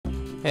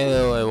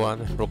Hello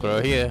everyone, Rookerer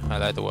here. I'd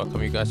like to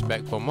welcome you guys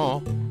back for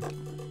more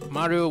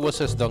Mario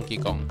vs Donkey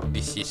Kong.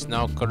 This is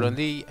now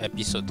currently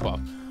episode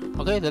 12.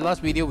 Okay, the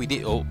last video we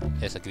did, oh,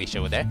 there's a glitch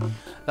over there.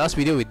 Last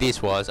video we did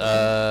was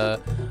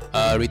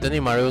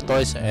returning Mario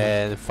toys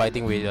and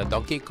fighting with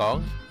Donkey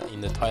Kong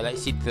in the Twilight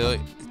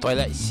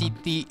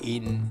City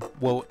in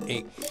World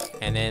 8.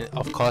 And then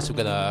of course we're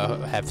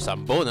gonna have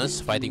some bonus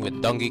fighting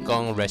with Donkey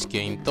Kong,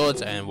 rescuing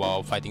Toads and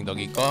while fighting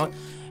Donkey Kong.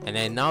 And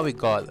then now we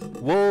got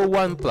World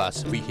 1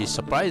 Plus, which is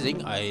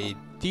surprising. I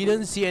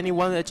didn't see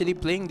anyone actually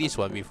playing this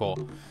one before.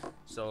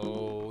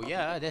 So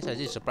yeah, that's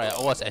actually surprising.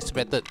 I was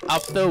expected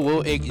after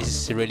World 8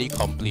 is really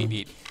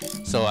completed.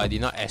 So I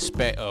did not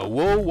expect a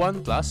World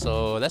 1 Plus.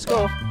 So let's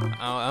go.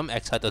 I'm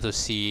excited to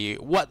see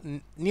what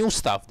new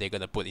stuff they're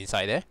gonna put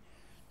inside there.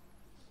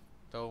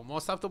 So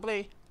more stuff to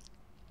play.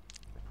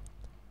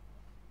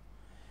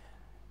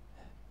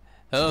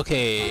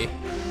 Okay.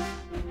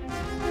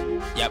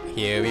 Yep,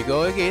 here we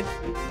go again.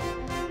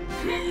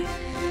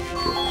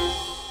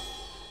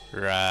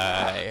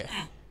 Right.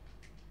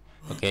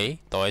 Okay,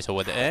 toys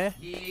over there.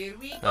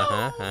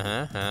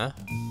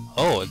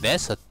 Oh,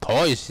 there's a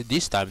toys.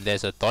 This time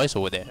there's a toys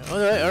over there.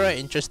 Alright,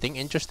 interesting.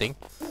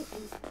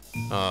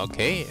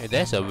 Okay,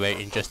 that's a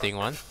very interesting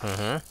one.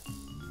 I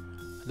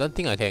don't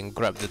think I can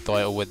grab the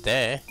toy over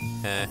there.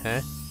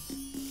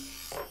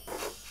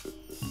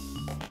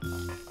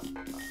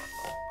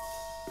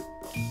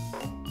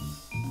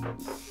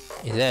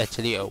 Is there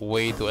actually a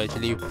way to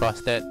actually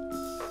pass that?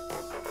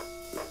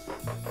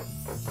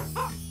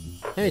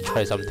 Let me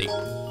try something.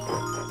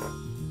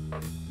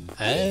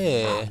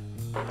 Hey,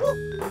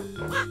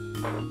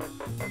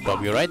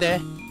 drop you right there,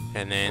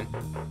 and then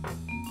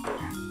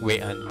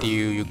wait until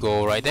you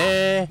go right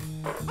there.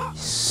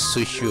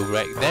 Switch you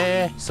right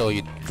there, so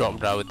you drop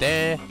down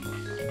there.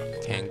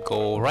 Can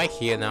go right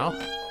here now.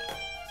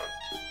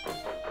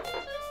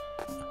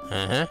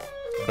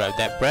 Grab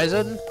that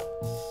present.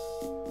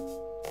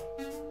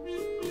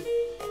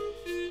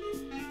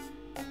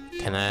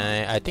 Can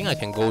I think I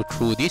can go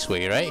through this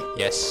way, right?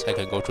 Yes, I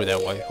can go through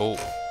that way. Oh,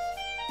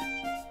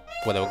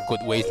 what a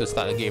good way to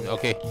start the game.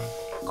 Okay,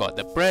 got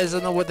the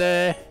present over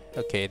there.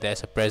 Okay,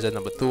 there's a present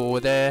number 2 over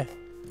there.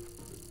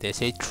 They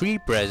say 3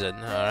 present.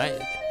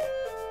 Alright.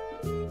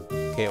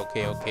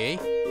 Okay.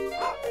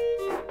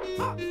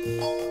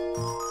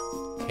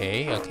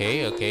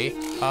 Okay.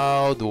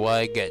 How do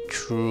I get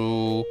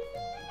through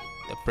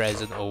the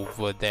present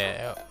over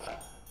there?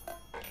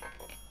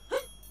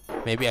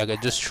 Maybe I can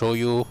just show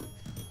you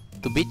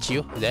to beat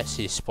you. That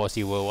is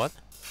possible one.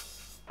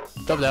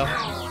 Drop down.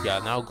 Yeah,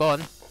 now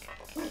gone.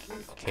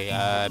 Okay,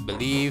 I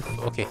believe.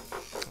 Okay,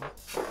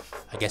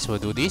 I guess we'll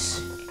do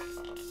this.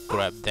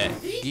 Grab that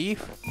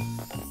gift.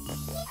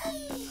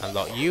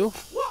 Unlock you.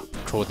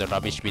 Throw the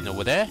rubbish bin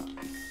over there.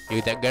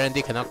 You that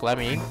guarantee cannot climb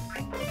in.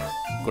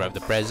 Grab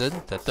the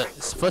present, the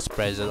first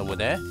present over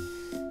there,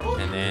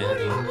 and then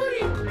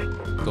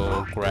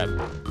go grab.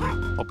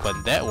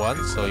 Open that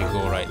one, so you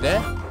go right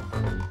there.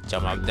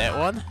 Jump up that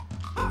one.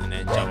 And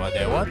then jump out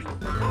that one.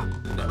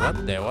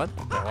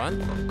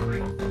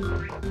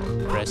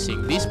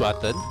 Pressing this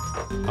button.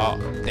 Oh,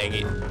 dang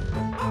it.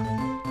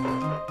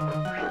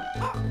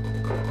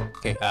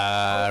 Okay,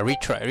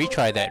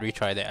 retry that.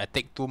 I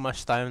take too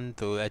much time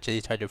to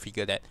actually try to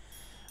figure that.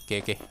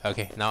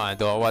 Okay. Now I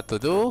know what to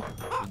do.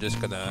 I'm just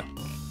gonna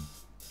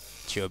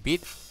chill a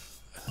bit.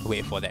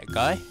 Wait for that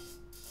guy.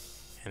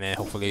 And then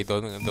hopefully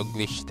don't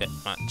glitch that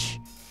much.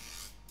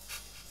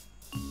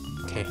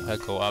 Okay, I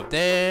go up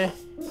there.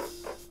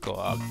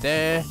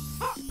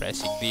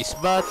 Pressing this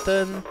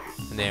button,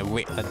 and then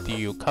wait until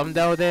you come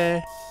down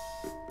there.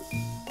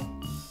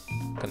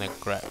 Gonna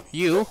grab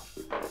you,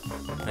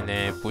 and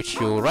then push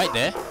you right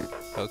there.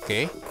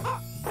 Okay,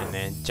 and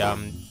then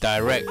jump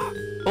direct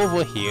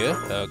over here.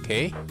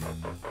 Okay,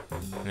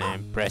 and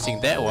then pressing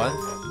that one.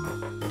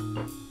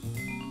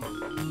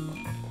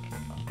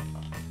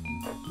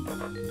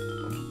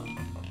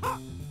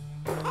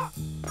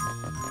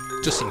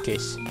 Just in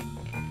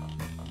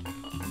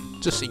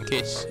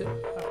case.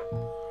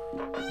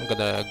 I'm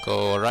gonna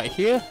go right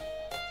here.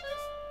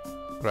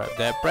 Grab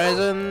that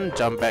present,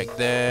 jump back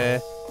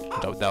there,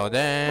 drop down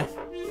there,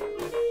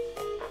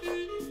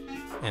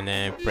 and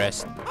then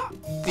press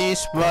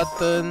this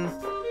button.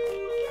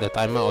 The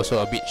timer also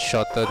a bit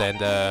shorter than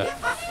the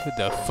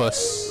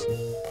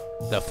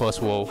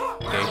first wall.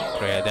 Okay,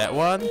 grab that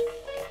one.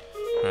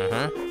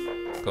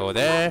 Go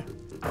there.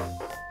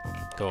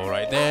 Go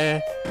right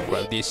there.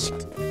 Grab this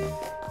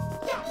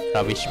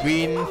rubbish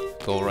bin.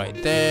 Go right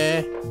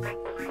there.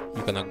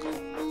 You're gonna go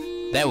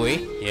that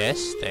way. Yes,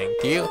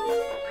 thank you.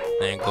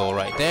 Then go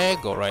right there.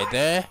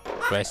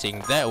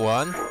 Pressing that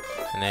one,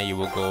 and then you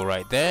will go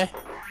right there.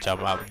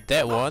 Jump up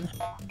that one,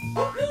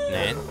 and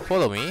then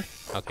follow me.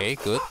 Okay,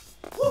 good.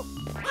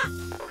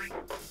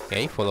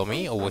 Okay, follow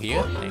me over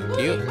here. Thank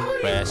you.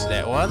 Press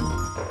that one,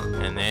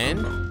 and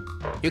then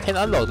you can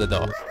unlock the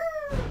door.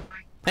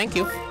 Thank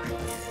you.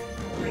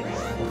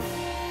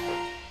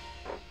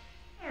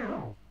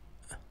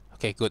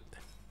 Okay, good.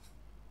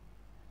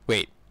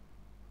 Wait.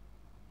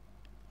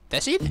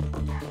 That's it?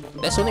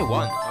 That's only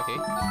one. Okay.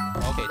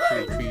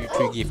 Okay,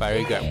 three gift I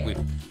already grabbed with.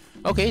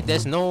 Okay,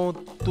 there's no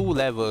 2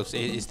 levels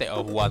instead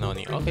of 1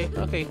 only. Okay,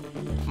 okay.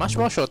 Much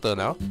more shorter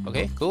now.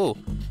 Okay, cool.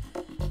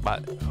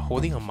 But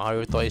holding a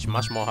Mario toy is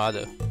much more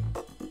harder.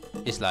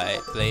 It's like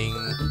playing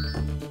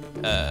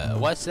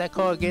what's that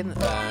called again?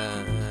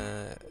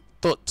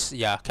 Toads,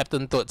 yeah,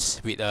 Captain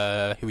Toads with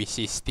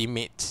his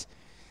teammates.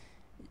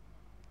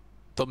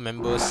 Top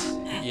members.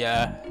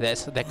 Yeah,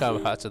 that's that kind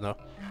of hard to know.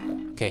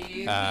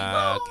 Okay,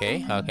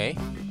 okay.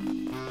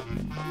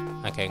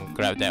 I can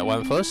grab that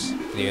one first.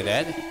 Clear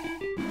that.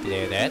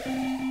 Clear that.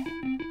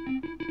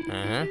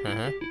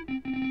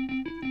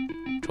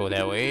 Throw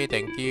that away,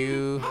 thank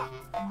you.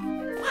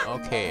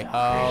 Okay,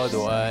 how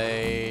do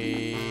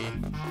I...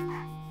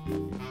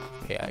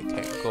 Okay, I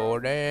can go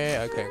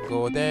there, I can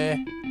go there.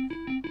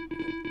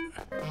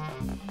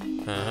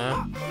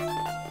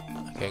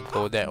 I can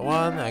go that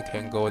one, I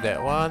can go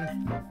that one.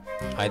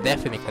 I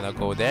definitely cannot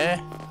go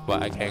there,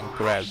 but I can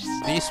grab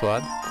this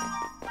one.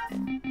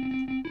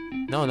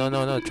 No,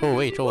 throw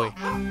away, throw away.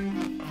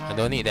 I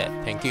don't need that,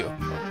 thank you.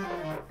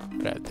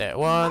 Grab that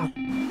one.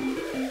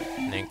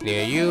 And then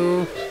clear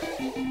you.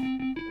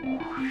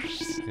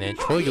 And then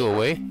throw you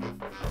away.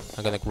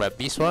 I'm gonna grab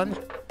this one.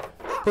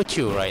 Put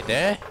you right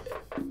there.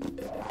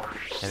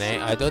 And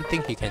then I don't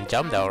think he can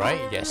jump down, right?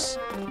 Yes.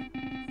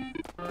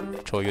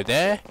 Throw you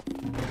there.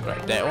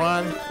 Grab that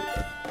one.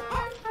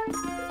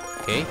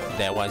 Okay,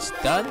 that one's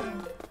done.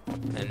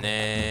 And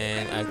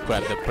then I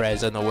grab the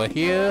present over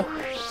here.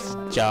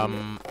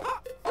 Jump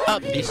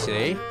up this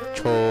way.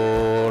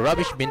 Throw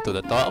rubbish bin to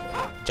the top.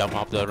 Jump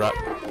off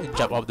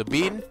the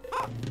bin.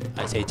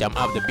 I say jump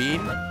up the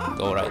bin.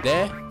 Go right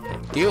there.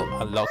 Thank you.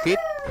 Unlock it.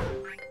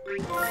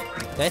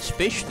 That's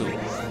page 2.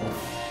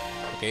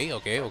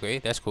 Okay.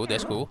 That's cool.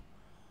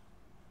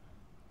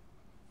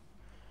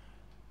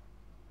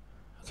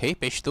 Okay,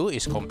 page 2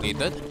 is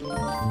completed.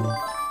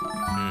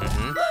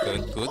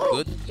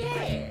 Good.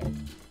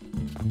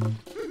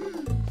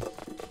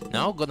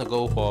 Now gonna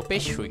go for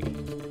page 3.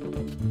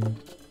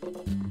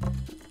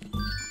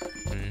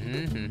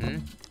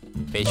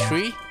 Page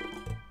 3.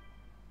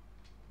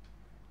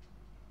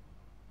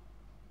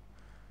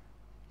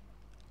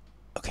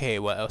 Okay,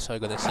 what else are you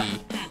gonna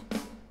see?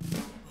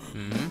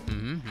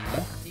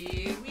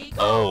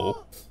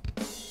 Oh,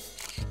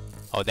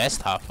 that's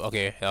tough.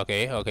 Okay.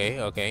 Okay,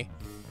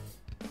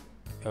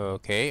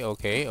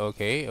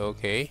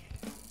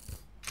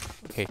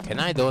 can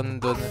I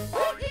don't?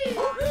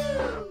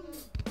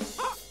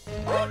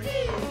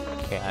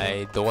 Okay,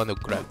 I don't want to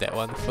grab that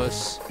one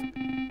first.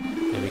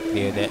 Let me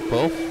clear that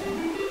both.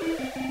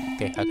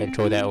 Okay, I can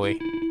throw that away.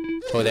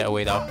 Throw that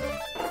away now.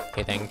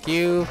 Okay, thank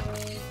you.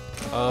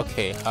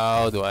 Okay,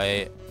 how do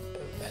I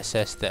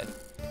access that?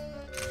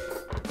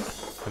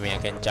 I mean, I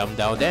can jump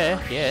down there,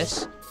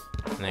 yes.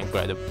 And then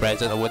grab the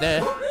present over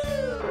there.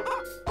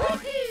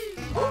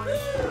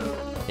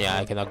 Yeah,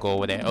 I cannot go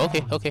over there.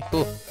 Okay,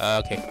 cool.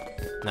 Okay,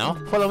 now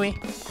follow me.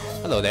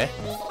 Hello there.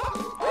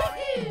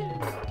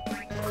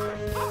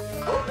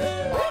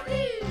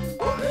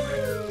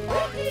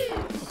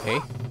 Okay.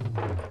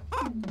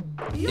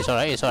 It's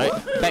alright.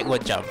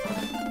 Backward jump.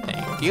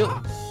 Thank you.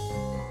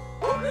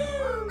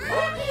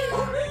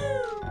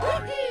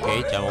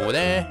 Okay, jump over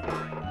there.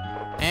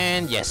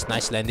 And yes,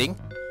 nice landing.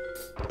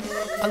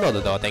 Unlock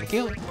the door, thank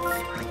you.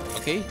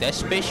 Okay,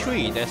 that's page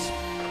 3. That's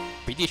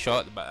pretty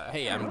short, but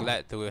hey, I'm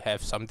glad to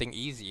have something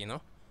easy, you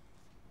know.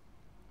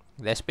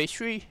 That's page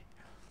 3.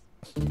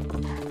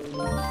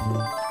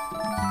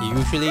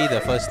 Usually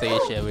the first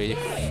stage, every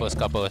first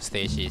couple of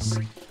stages,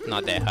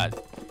 not that hard.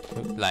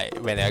 Like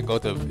when I go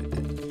to,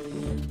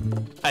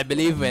 I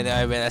believe when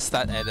I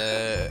start at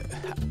the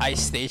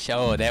ice stage,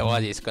 oh, that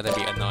one is gonna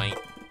be annoying.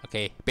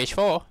 Okay, page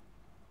 4.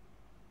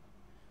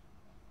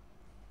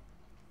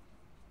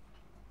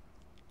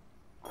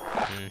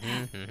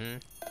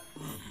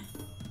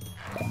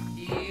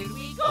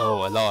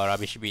 Oh, a lot of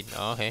rubbish bin.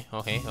 Okay.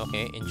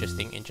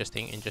 Interesting.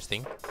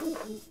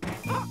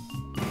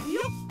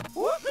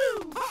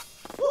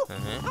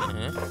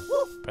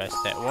 Press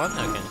that one.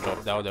 I can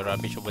drop down the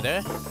rubbish over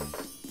there.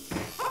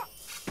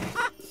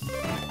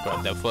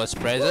 Grab the first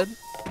present.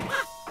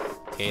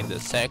 Okay, the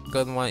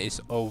second one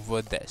is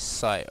over that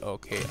side.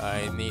 Okay,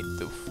 I need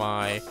to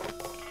find.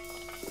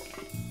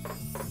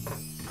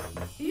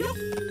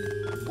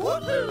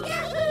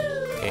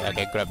 Okay, I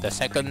can grab the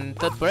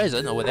third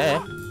present over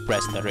there.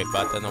 Press the red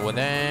button over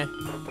there.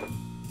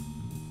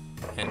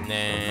 And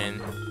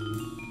then...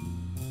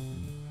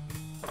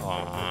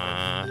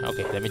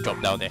 okay, let me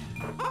drop down there.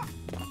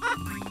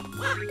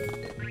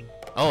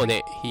 Oh,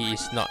 he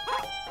is not.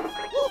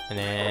 And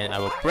then I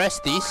will press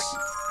this.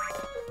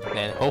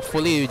 Then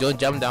hopefully you don't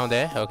jump down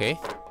there. Okay.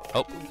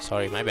 Oh,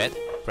 sorry, my bad.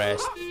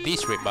 Press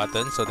this red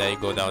button so that you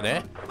go down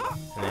there.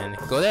 And then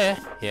go there.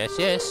 Yes.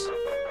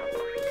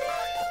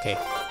 Okay,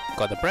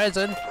 got the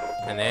present.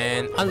 And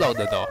then unlock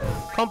the door.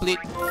 Complete.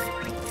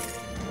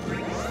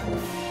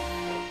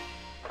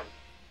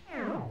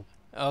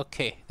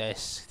 Okay,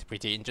 that's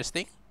pretty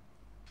interesting.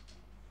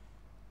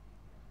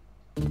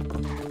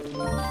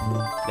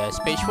 That's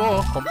page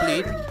 4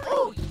 complete.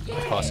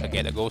 Of course, I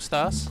get the gold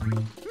stars.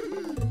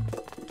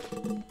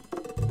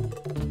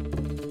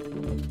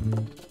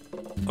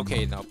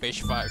 Okay, now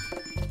page 5.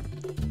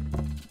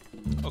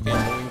 Okay,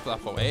 moving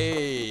platform.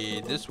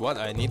 Hey, this is what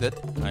I needed.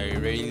 I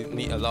really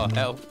need a lot of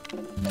help.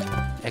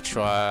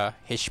 Extra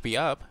HP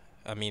up.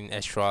 I mean,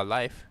 extra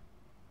life.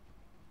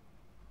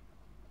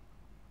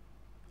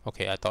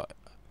 Okay, I thought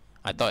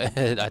I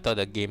thought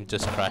the game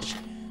just crashed.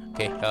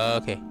 Okay,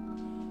 okay.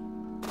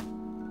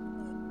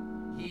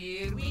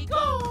 Here we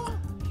go.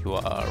 You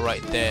are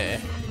right there.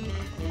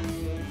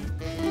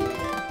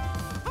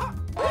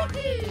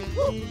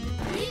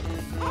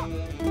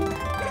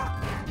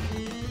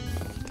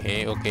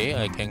 Okay, okay,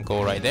 I can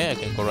go right there. I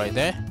can go right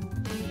there.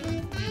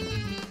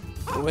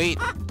 Wait.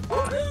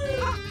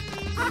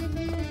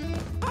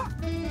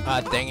 Ah,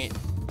 dang it.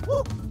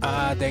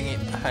 Ah, dang it.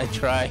 I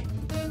try.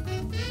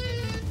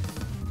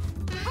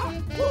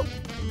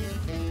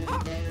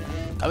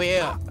 Come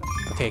here.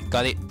 Okay,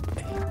 got it.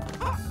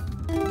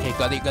 Okay,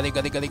 got it.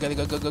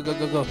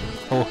 Go.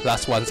 Oh,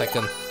 last 1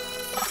 second.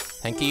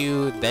 Thank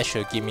you. That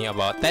should give me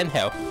about 10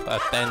 health.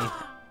 10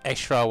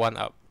 extra 1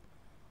 up.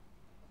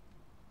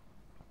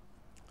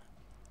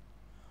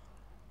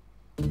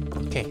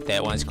 Okay,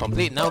 that one's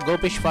complete. Now go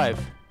page 5.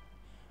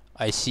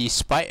 I see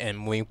spike and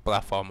moving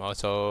platform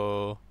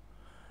also.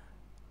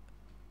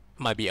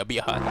 Might be a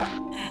bit hard.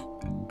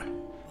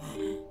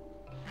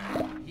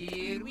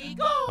 Here we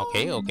go.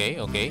 Okay.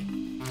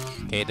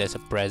 Okay, there's a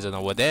present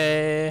over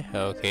there.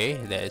 Okay,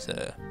 there's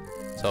a...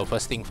 So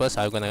first thing first,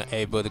 I'm gonna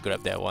able to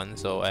grab that one.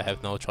 So I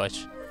have no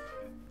choice.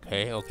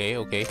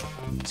 Okay.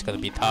 It's gonna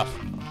be tough.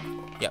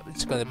 Yep,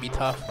 it's gonna be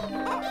tough.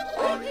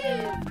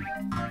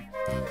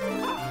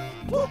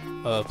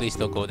 Please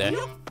don't go there.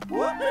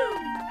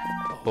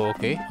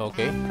 Okay.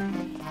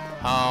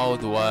 How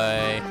do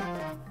I...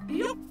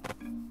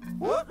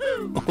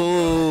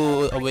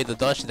 Oh, a way to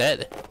dodge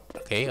that.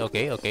 Okay.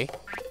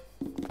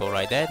 Go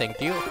right there,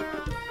 thank you.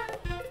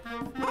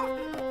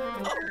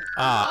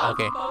 Ah,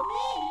 okay.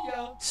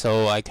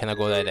 So I cannot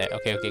go like that.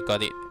 Okay,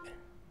 got it.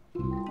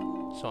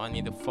 So I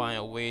need to find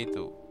a way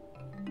to...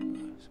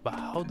 But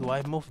how do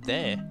I move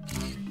there?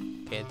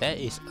 Okay, that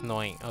is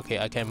annoying. Okay,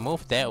 I can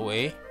move that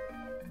way.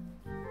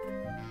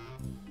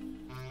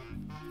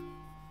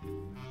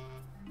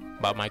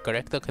 But my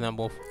character cannot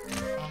move.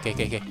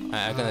 Okay.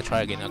 I'm gonna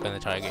try again.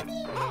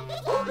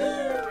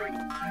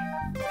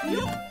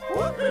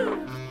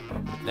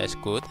 That's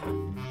good.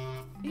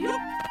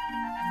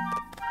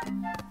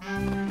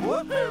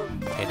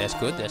 Okay, that's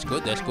good.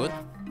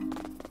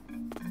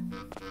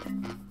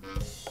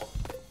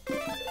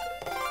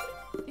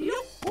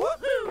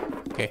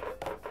 Okay,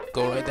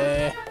 go right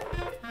there.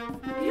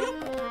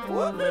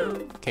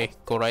 Okay,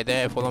 go right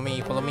there. Follow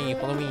me. Follow me.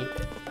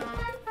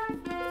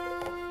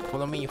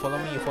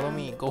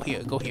 Go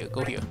here.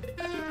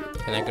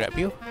 Can I grab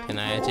you? Can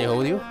I actually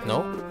hold you?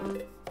 No.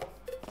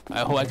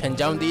 I hope I can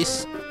jump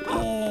this.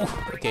 Ooh,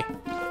 okay.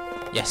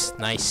 Yes,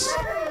 nice.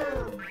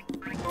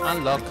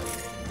 Unlock.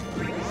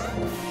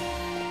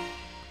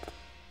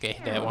 Okay,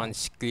 that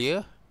one's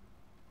clear.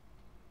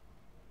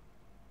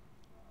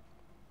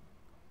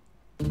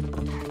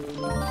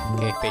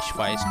 Okay, page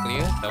 5 is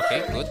clear.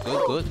 Okay,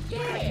 good.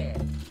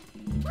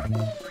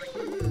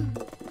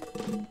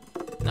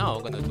 Now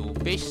we're gonna do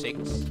page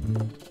 6.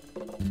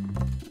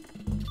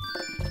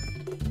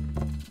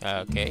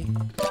 Okay,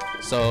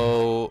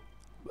 so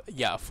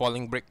yeah,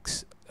 falling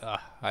bricks.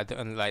 I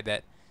don't like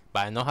that,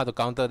 but I know how to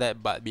counter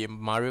that. But with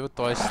Mario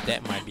toys,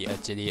 that might be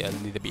actually a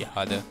little bit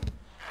harder.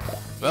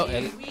 Well,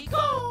 Here we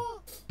go.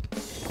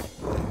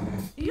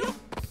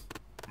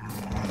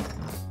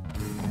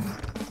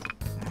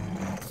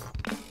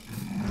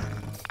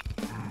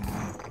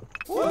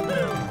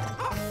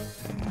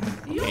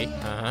 okay,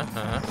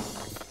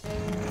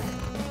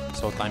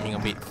 So timing a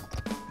bit.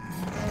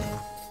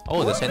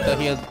 Oh, the center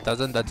here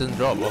doesn't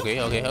drop. Okay,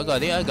 I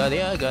got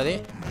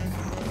it.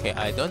 Okay,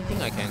 I don't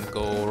think I can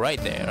go right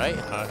there, right?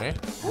 Okay.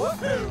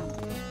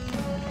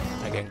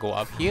 I can go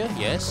up here,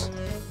 yes.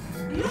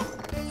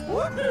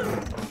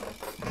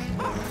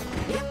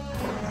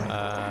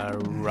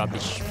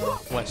 Rubbish.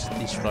 What's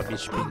this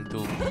rubbish bin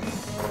do?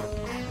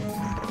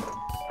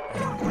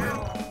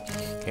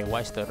 Okay,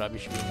 what's the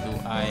rubbish bin do?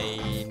 I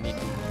need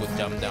to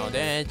jump down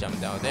there.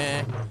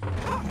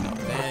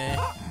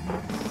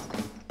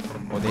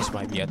 Oh, this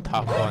might be a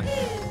tough one.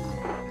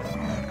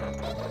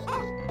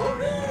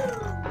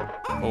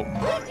 Oh.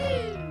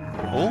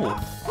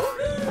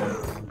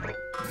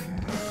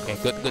 Okay,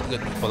 good.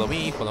 Follow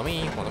me.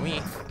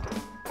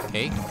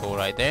 Okay, go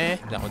right there,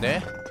 down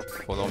there.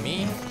 Follow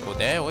me. Go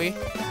that way.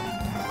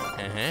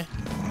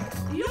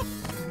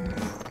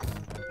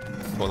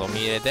 Follow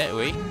me that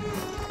way.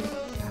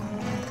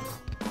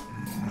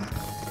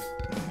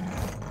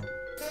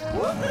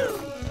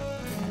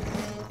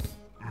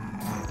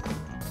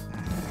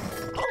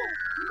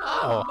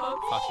 Oh,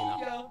 fast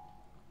enough.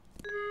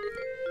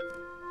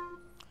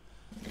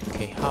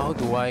 Okay, how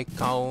do I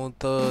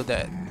counter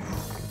that?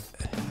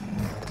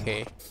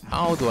 Okay,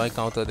 how do I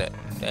counter that?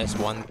 That's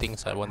one thing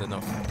I want to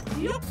know.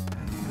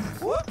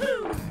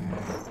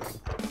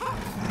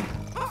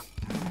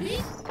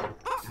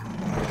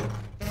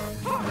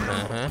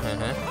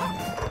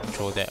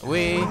 Throw that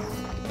way.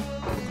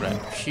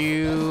 Grab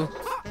shoe.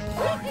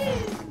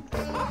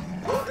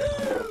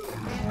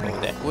 Go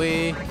that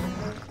way.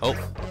 Oh.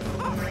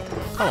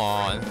 Come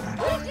on.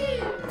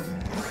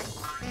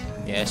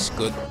 Yes,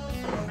 good.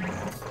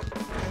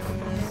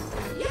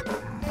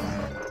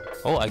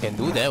 Oh, I can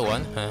do that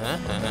one.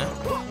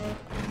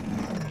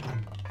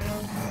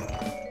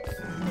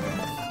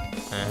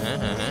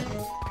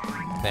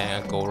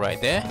 Then I go right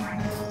there.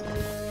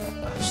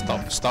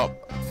 Stop.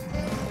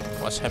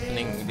 What's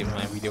happening with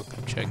my video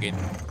capture again?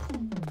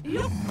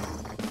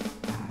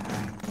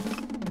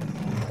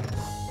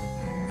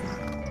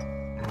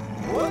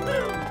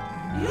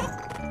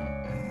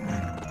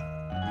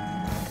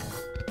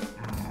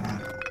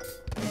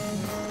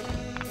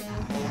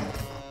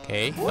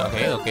 Okay.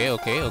 Okay,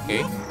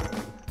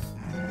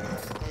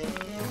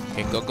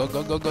 go.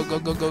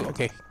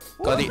 Okay,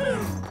 got it.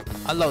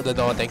 Unlock the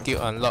door, thank you.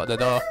 Unlock the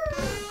door.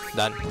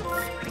 Done.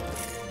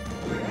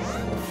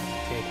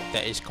 Okay,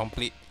 that is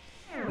complete.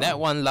 That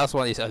last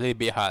one is a little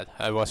bit hard.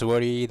 I was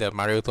worried the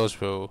Mario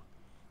Toast will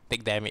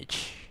take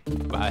damage,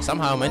 but I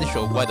somehow managed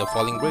to avoid the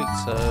falling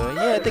bricks.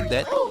 Yeah, I take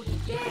that.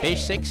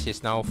 Page 6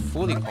 is now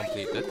fully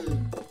completed.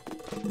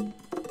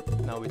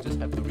 Now we just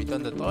have to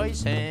return the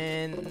toys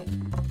and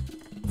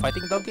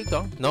fighting Donkey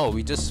Kong. No,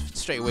 we just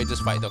straight away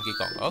just fight Donkey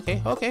Kong.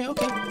 Okay.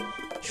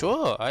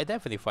 Sure, I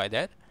definitely fight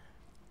that.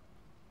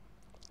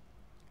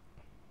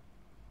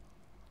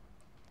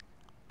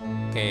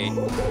 Okay.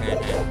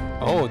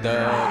 Oh,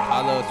 the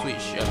color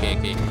switch.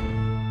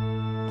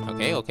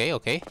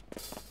 Okay.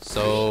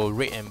 So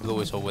red and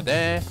blue is over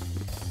there.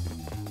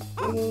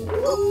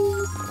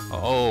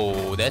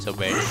 Oh, that's a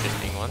very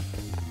interesting one.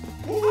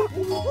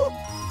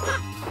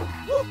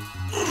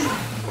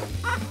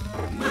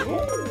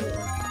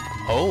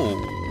 Oh,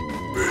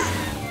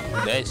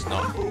 that is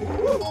not.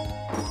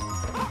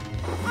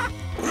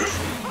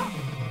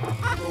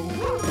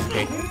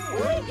 Okay.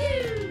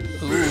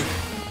 Ooh.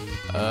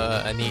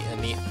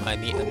 I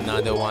need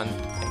another one.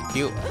 Thank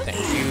you.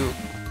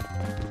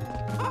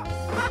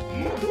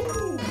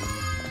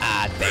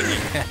 Ah, dang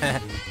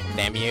it.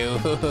 Damn you.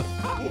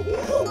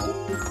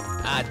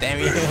 Ah, damn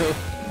you.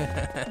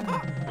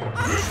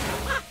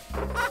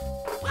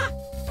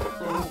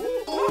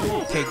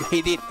 Okay,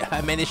 hit it.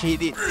 I managed to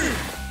hit it.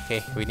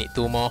 Okay, we need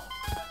 2 more.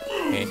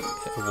 Okay,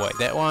 avoid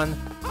that one.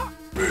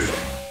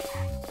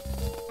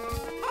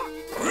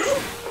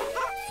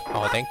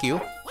 Oh, thank you.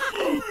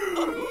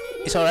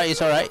 It's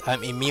alright.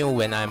 I'm immune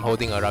when I'm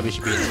holding a rubbish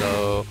bin,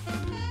 so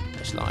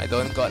as long as I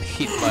don't got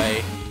hit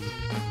by.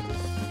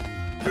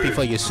 I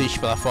prefer you switch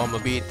platform a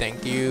bit,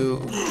 thank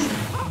you.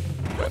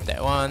 Grab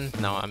that one.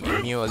 Now I'm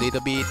immune a little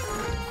bit.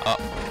 Oh,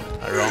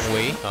 wrong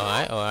way.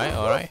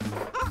 Alright.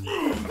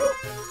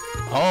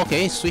 Oh,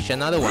 okay, switch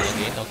another one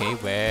again. Okay,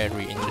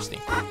 very interesting.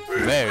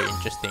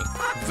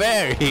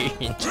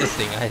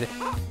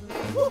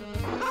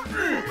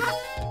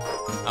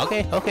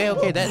 Okay.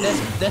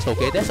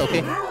 That's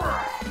okay.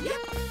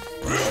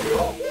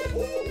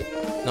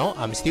 No,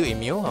 I'm still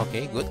immune.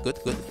 Okay, good.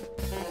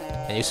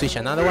 Can you switch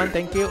another one?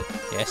 Thank you.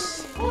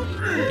 Yes.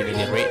 Give me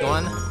the red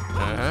one.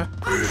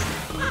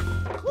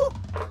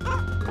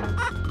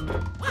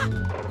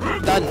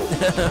 Done.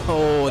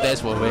 Oh,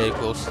 that's very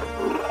close.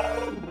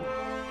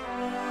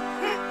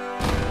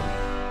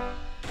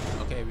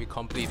 Okay, we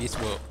complete this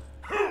world.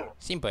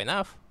 Simple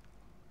enough.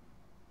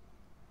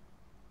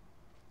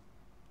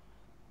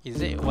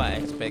 Is it what I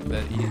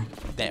expected?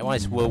 That one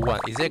is World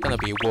 1. Is it gonna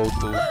be World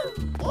 2?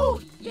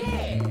 Oh,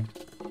 yeah!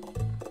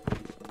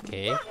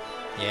 Okay.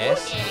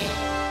 Yes.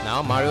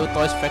 Now Mario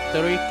Toys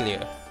Factory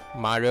clear.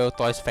 Mario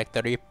Toys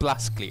Factory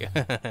Plus clear.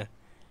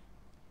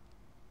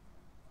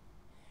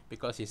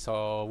 Because it's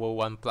all World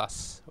 1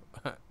 Plus.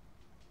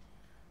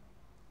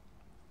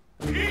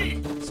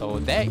 So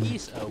there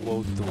is a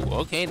World 2.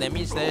 Okay, that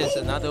means there's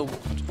another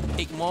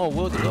 8 more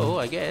world to go,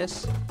 I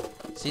guess.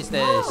 Since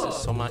there is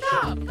so much.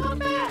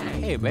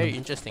 Hey, very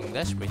interesting.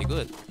 That's pretty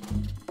good.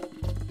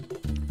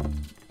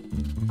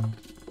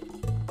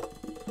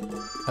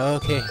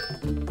 Okay.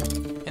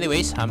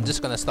 Anyways, I'm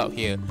just gonna stop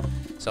here.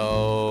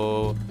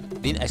 So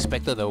didn't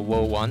expect the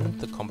World 1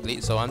 to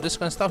complete, so I'm just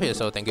gonna stop here.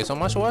 So thank you so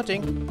much for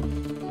watching.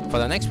 For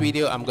the next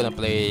video, I'm gonna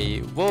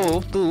play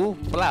World 2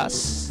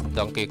 plus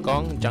Donkey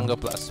Kong Jungle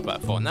Plus.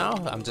 But for now,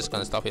 I'm just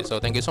gonna stop here. So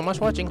thank you so much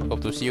for watching.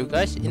 Hope to see you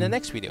guys in the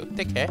next video.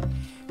 Take care,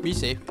 be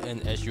safe,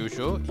 and as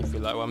usual, if you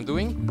like what I'm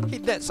doing,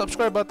 hit that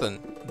subscribe button.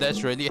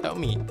 That's really helped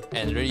me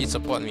and really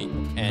support me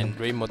and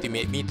really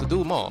motivate me to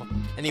do more.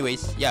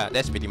 Anyways, yeah,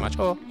 that's pretty much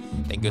all.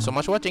 Thank you so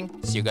much for watching.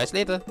 See you guys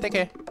later. Take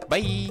care.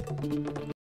 Bye.